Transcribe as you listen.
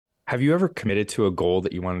Have you ever committed to a goal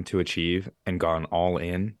that you wanted to achieve and gone all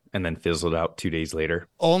in and then fizzled out 2 days later?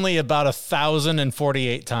 Only about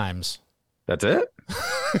 1,048 times. That's it?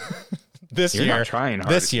 This You're year. not trying hard.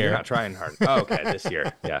 This year. You're not trying hard. Oh, okay, this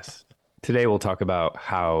year. Yes. Today we'll talk about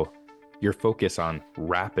how your focus on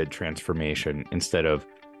rapid transformation instead of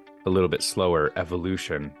a little bit slower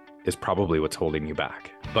evolution is probably what's holding you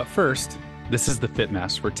back. But first, this is the Fit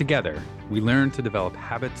Mess, where together we learn to develop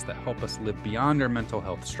habits that help us live beyond our mental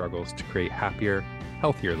health struggles to create happier,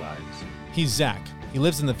 healthier lives. He's Zach. He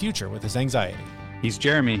lives in the future with his anxiety. He's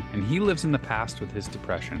Jeremy, and he lives in the past with his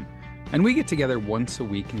depression. And we get together once a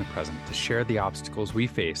week in the present to share the obstacles we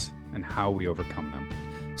face and how we overcome them.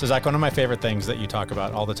 So Zach, one of my favorite things that you talk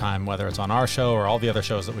about all the time, whether it's on our show or all the other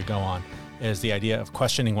shows that we go on, is the idea of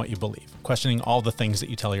questioning what you believe, questioning all the things that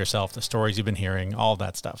you tell yourself, the stories you've been hearing, all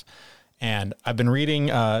that stuff. And I've been reading,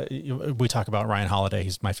 we talk about Ryan Holiday.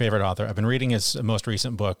 He's my favorite author. I've been reading his most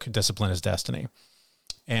recent book, Discipline is Destiny.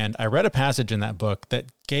 And I read a passage in that book that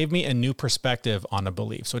gave me a new perspective on a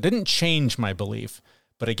belief. So it didn't change my belief,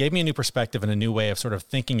 but it gave me a new perspective and a new way of sort of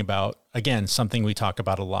thinking about, again, something we talk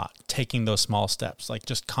about a lot, taking those small steps, like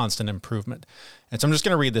just constant improvement. And so I'm just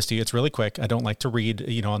going to read this to you. It's really quick. I don't like to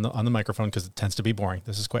read, on the microphone because it tends to be boring.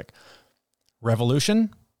 This is quick.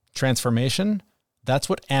 Revolution, transformation, that's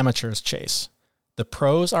what amateurs chase. The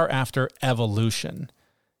pros are after evolution.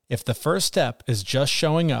 If the first step is just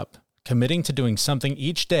showing up, committing to doing something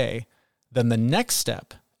each day, then the next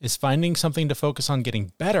step is finding something to focus on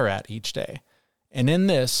getting better at each day. And in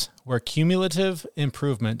this, where cumulative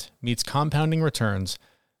improvement meets compounding returns,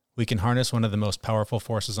 we can harness one of the most powerful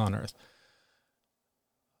forces on earth.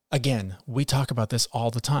 Again, we talk about this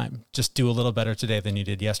all the time. Just do a little better today than you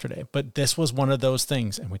did yesterday. But this was one of those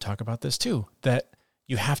things, and we talk about this too, that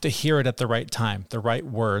you have to hear it at the right time. The right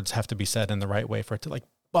words have to be said in the right way for it to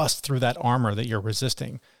bust through that armor that you're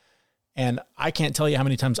resisting. And I can't tell you how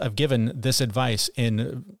many times I've given this advice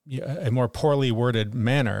in a more poorly worded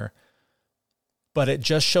manner, but it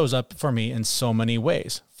just shows up for me in so many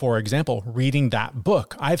ways. For example, reading that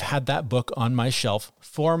book. I've had that book on my shelf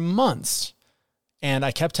for months. And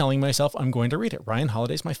I kept telling myself, I'm going to read it. Ryan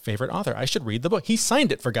Holiday's my favorite author. I should read the book. He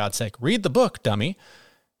signed it, for God's sake. Read the book, dummy.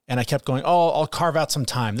 And I kept going, I'll carve out some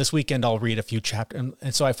time. This weekend, I'll read a few chapters.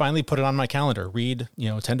 And so I finally put it on my calendar, read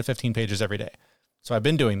 10 to 15 pages every day. So I've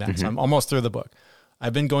been doing that. So I'm almost through the book.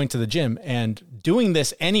 I've been going to the gym and doing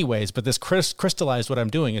this anyways, but this crystallized what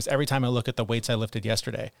I'm doing is every time I look at the weights I lifted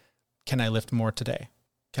yesterday, can I lift more today?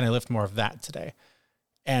 Can I lift more of that today?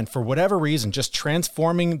 And for whatever reason, just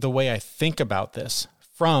transforming the way I think about this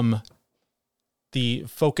from the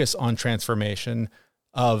focus on transformation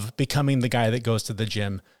of becoming the guy that goes to the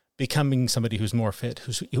gym, becoming somebody who's more fit,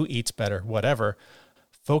 who eats better, whatever,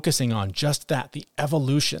 focusing on just that, the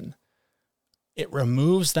evolution, it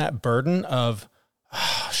removes that burden of,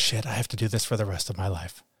 oh, shit, I have to do this for the rest of my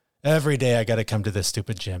life. Every day I got to come to this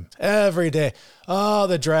stupid gym. Every day. Oh,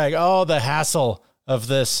 the drag. Oh, the hassle of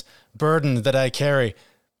this burden that I carry.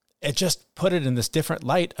 It just put it in this different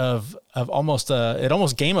light of almost, it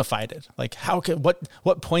almost gamified it. Like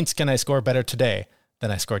what points can I score better today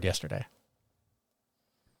than I scored yesterday?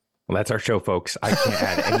 Well, that's our show, folks. I can't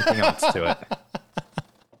add anything else to it.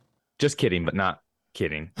 Just kidding, but not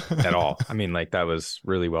kidding at all. I mean, that was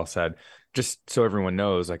really well said. Just so everyone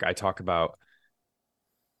knows, I talk about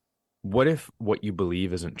what if what you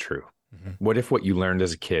believe isn't true? Mm-hmm. What if what you learned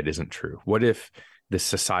as a kid isn't true? What if the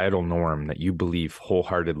societal norm that you believe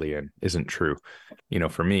wholeheartedly in isn't true?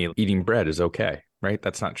 For me, eating bread is okay, right?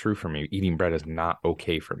 That's not true for me. Eating bread is not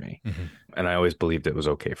okay for me. Mm-hmm. And I always believed it was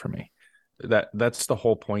okay for me. That's the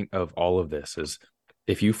whole point of all of this is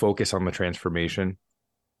if you focus on the transformation,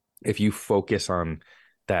 if you focus on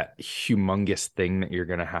that humongous thing that you're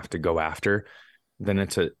going to have to go after, then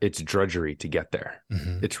it's drudgery to get there.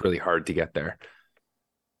 Mm-hmm. It's really hard to get there.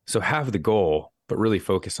 So have the goal, but really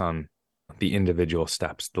focus on the individual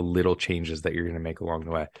steps, the little changes that you're going to make along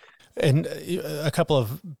the way. And a couple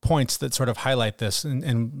of points that sort of highlight this.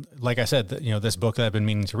 And like I said, this book that I've been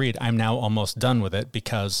meaning to read, I'm now almost done with it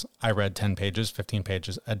because I read 10 pages, 15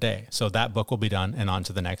 pages a day. So that book will be done and on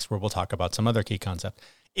to the next where we'll talk about some other key concept.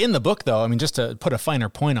 In the book, though, just to put a finer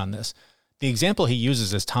point on this, the example he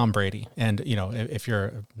uses is Tom Brady. And, if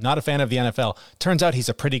you're not a fan of the NFL, turns out he's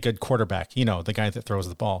a pretty good quarterback, the guy that throws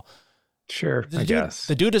the ball. Sure, I guess.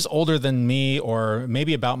 The dude is older than me or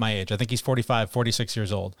maybe about my age. I think he's 45, 46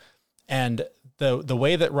 years old. And the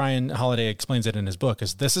way that Ryan Holiday explains it in his book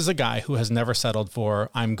is this is a guy who has never settled for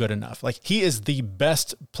I'm good enough. He is the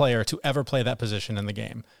best player to ever play that position in the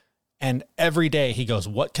game. And every day he goes,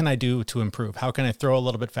 what can I do to improve? How can I throw a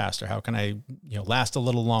little bit faster? How can I, last a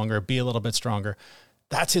little longer, be a little bit stronger?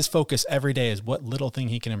 That's his focus every day, is what little thing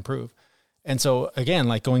he can improve. And so again,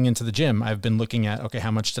 like going into the gym, I've been looking at, okay,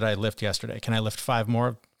 how much did I lift yesterday? Can I lift five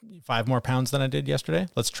more pounds than I did yesterday?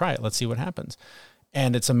 Let's try it. Let's see what happens.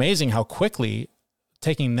 And it's amazing how quickly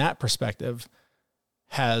taking that perspective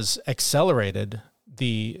has accelerated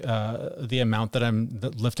the amount that I'm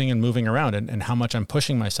lifting and moving around, and how much I'm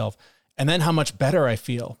pushing myself, and then how much better I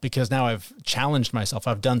feel, because now I've challenged myself.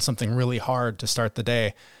 I've done something really hard to start the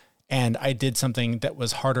day, and I did something that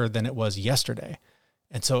was harder than it was yesterday.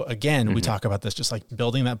 And so again, we talk about this, just like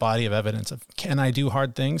building that body of evidence of, can I do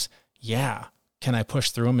hard things? Yeah. Can I push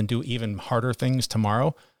through them and do even harder things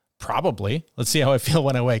tomorrow? Probably. Let's see how I feel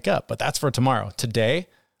when I wake up, but that's for tomorrow. Today,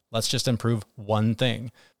 let's just improve one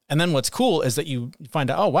thing. And then what's cool is that you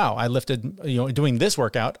find out, oh, wow, I lifted, doing this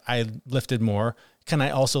workout, I lifted more. Can I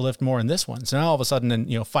also lift more in this one? So now all of a sudden,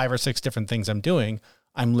 in 5 or 6 different things I'm doing,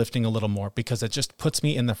 I'm lifting a little more, because it just puts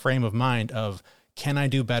me in the frame of mind of, can I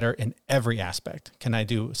do better in every aspect? Can I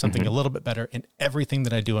do something a little bit better in everything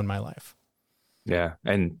that I do in my life? Yeah.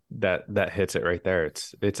 And that hits it right there.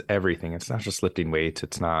 It's everything. It's not just lifting weights.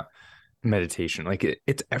 It's not meditation. Like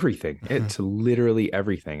it's everything. It's literally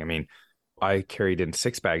everything. I mean, I carried in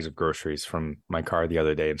 6 bags of groceries from my car the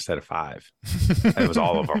other day instead of 5. It was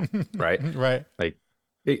all of them. Right. Right. Like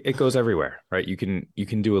it goes everywhere, right? You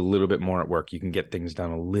can do a little bit more at work. You can get things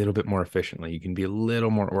done a little bit more efficiently. You can be a little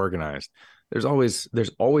more organized. There's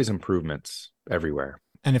always improvements everywhere.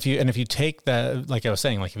 And if you take that, like I was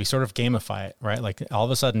saying, like if you sort of gamify it, right? Like all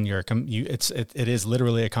of a sudden it is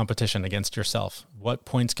literally a competition against yourself. What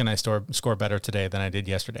points can I score better today than I did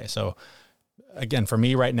yesterday? So again, for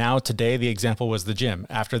me right now, today, the example was the gym.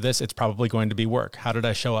 After this, it's probably going to be work. How did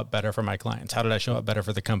I show up better for my clients? How did I show up better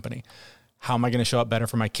for the company? How am I going to show up better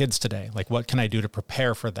for my kids today? Like, what can I do to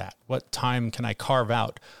prepare for that? What time can I carve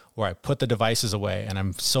out where I put the devices away and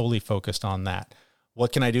I'm solely focused on that?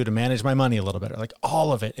 What can I do to manage my money a little better? Like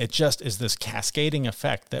all of it, it just is this cascading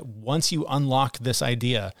effect that once you unlock this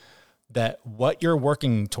idea that what you're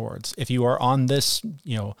working towards, if you are on this,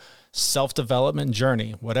 self-development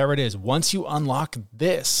journey, whatever it is, once you unlock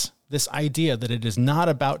this idea that it is not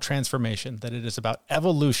about transformation, that it is about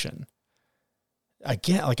evolution.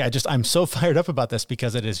 Again, I'm so fired up about this,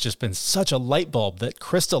 because it has just been such a light bulb that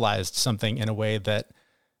crystallized something in a way that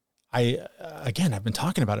I've been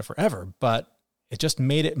talking about it forever, but it just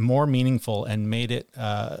made it more meaningful and made it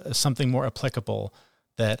something more applicable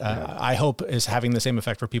that I hope is having the same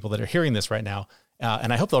effect for people that are hearing this right now.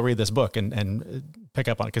 And I hope they'll read this book and pick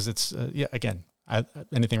up on it, because it's,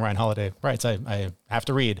 anything Ryan Holiday writes, I have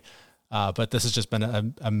to read. But this has just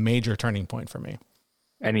been a major turning point for me.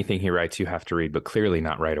 Anything he writes, you have to read, but clearly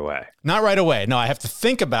not right away. Not right away. No, I have to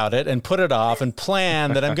think about it and put it off and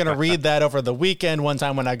plan that I'm going to read that over the weekend one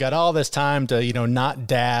time when I got all this time to, not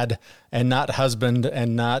dad and not husband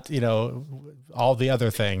and not, all the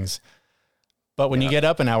other things. But when you get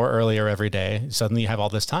up an hour earlier every day, suddenly you have all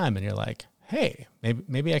this time and you're like, hey,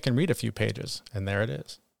 maybe I can read a few pages. And there it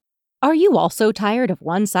is. Are you also tired of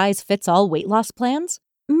one-size-fits-all weight loss plans?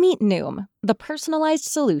 Meet Noom, the personalized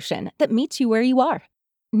solution that meets you where you are.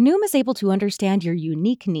 Noom is able to understand your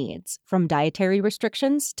unique needs, from dietary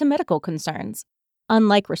restrictions to medical concerns.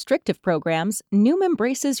 Unlike restrictive programs, Noom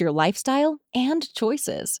embraces your lifestyle and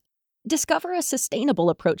choices. Discover a sustainable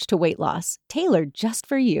approach to weight loss, tailored just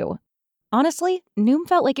for you. Honestly, Noom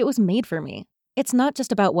felt like it was made for me. It's not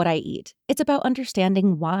just about what I eat, it's about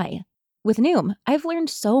understanding why. With Noom, I've learned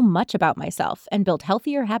so much about myself and built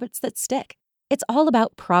healthier habits that stick. It's all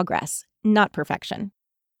about progress, not perfection.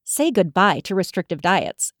 Say goodbye to restrictive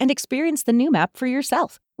diets and experience the Noom app for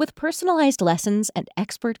yourself with personalized lessons and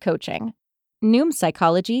expert coaching. Noom's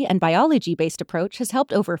psychology and biology-based approach has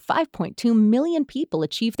helped over 5.2 million people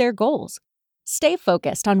achieve their goals. Stay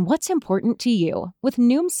focused on what's important to you with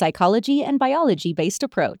Noom's psychology and biology-based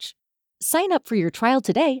approach. Sign up for your trial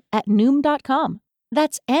today at Noom.com.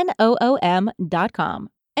 That's Noom.com.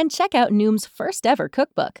 And check out Noom's first ever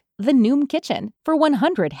cookbook, The Noom Kitchen, for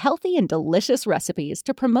 100 healthy and delicious recipes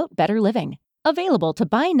to promote better living. Available to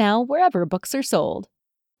buy now wherever books are sold.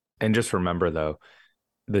 And just remember, though,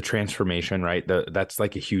 the transformation, right? That's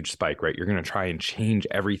like a huge spike, right? You're going to try and change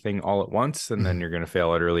everything all at once, and then you're going to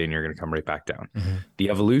fail utterly and you're going to come right back down. The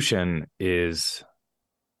evolution is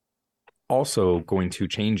also going to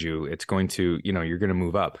change you. It's going to, you're going to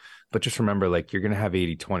move up. But just remember, like, you're going to have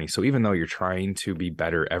 80-20. So even though you're trying to be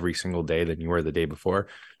better every single day than you were the day before,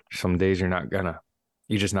 some days you're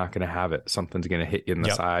just not going to have it. Something's going to hit you in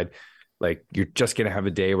the side. Like, you're just going to have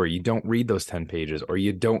a day where you don't read those 10 pages, or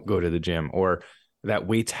you don't go to the gym, or that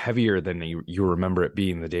weight's heavier than you remember it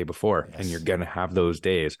being the day before. Yes. And you're going to have those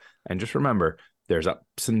days. And just remember, There's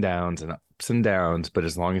ups and downs, but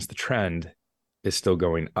as long as the trend is still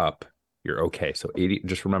going up, you're okay. So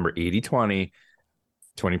just remember 80-20,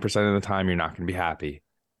 20% of the time you're not going to be happy.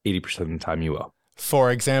 80% of the time you will.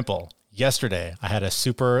 For example, yesterday I had a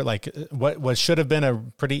super, what should have been a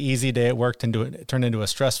pretty easy day at work turned into a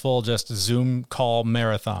stressful just Zoom call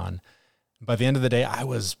marathon. By the end of the day, I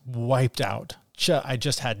was wiped out. I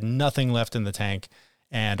just had nothing left in the tank.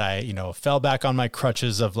 And I, fell back on my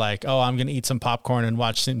crutches of I'm going to eat some popcorn and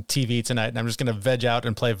watch some TV tonight. And I'm just going to veg out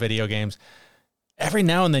and play video games. Every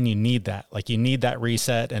now and then you need that. You need that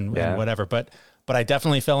reset and whatever. But I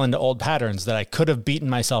definitely fell into old patterns that I could have beaten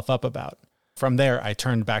myself up about. From there, I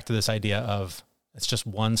turned back to this idea of it's just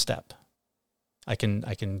one step. I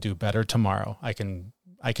can do better tomorrow. I can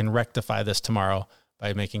rectify this tomorrow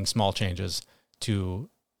by making small changes to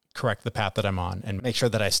correct the path that I'm on and make sure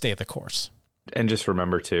that I stay the course. And just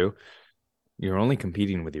remember too, you're only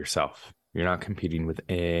competing with yourself. You're not competing with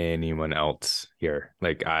anyone else here.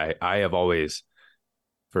 I have always,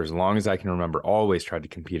 for as long as I can remember, always tried to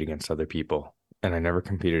compete against other people. And I never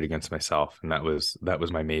competed against myself. And that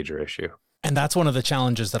was my major issue. And that's one of the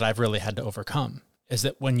challenges that I've really had to overcome, is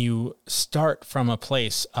that when you start from a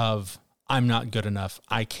place of, I'm not good enough,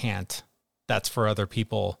 I can't, that's for other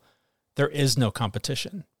people, there is no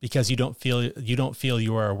competition because you don't feel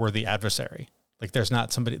you are a worthy adversary. There's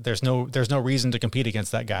no reason to compete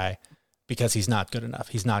against that guy because he's not good enough.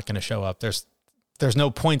 He's not going to show up. There's no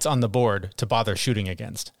points on the board to bother shooting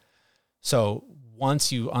against. So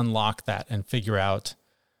once you unlock that and figure out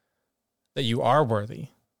that you are worthy,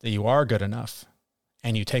 that you are good enough,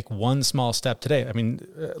 and you take one small step today. I mean,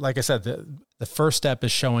 like I said, the first step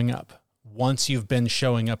is showing up. Once you've been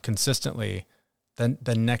showing up consistently, then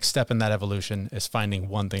the next step in that evolution is finding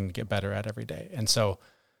one thing to get better at every day. And so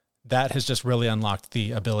that has just really unlocked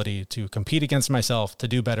the ability to compete against myself, to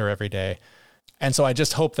do better every day. And so I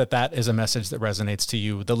just hope that that is a message that resonates to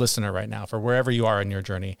you, the listener right now, for wherever you are in your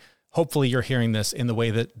journey. Hopefully you're hearing this in the way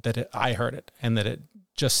that I heard it, and that it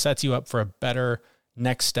just sets you up for a better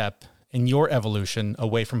next step in your evolution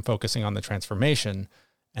away from focusing on the transformation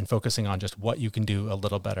and focusing on just what you can do a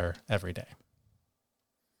little better every day.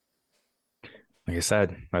 Like I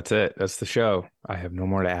said, that's it. That's the show. I have no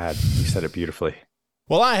more to add. You said it beautifully.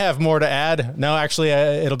 Well, I have more to add. No, actually,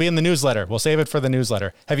 it'll be in the newsletter. We'll save it for the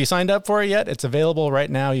newsletter. Have you signed up for it yet? It's available right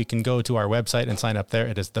now. You can go to our website and sign up there.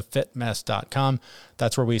 It is thefitmess.com.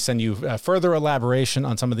 That's where we send you further elaboration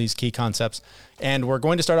on some of these key concepts. And we're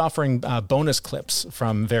going to start offering bonus clips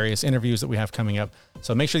from various interviews that we have coming up.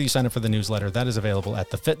 So make sure you sign up for the newsletter. That is available at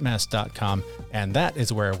thefitmess.com. And that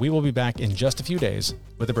is where we will be back in just a few days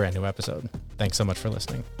with a brand new episode. Thanks so much for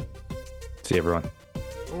listening. See you, everyone.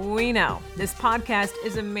 We know this podcast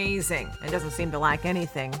is amazing and doesn't seem to lack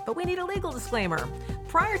anything, but we need a legal disclaimer.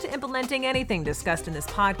 Prior to implementing anything discussed in this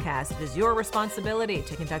podcast, it is your responsibility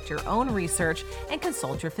to conduct your own research and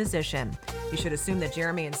consult your physician. You should assume that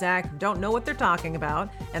Jeremy and Zach don't know what they're talking about,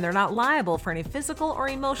 and they're not liable for any physical or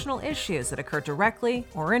emotional issues that occur directly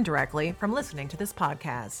or indirectly from listening to this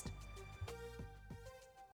podcast.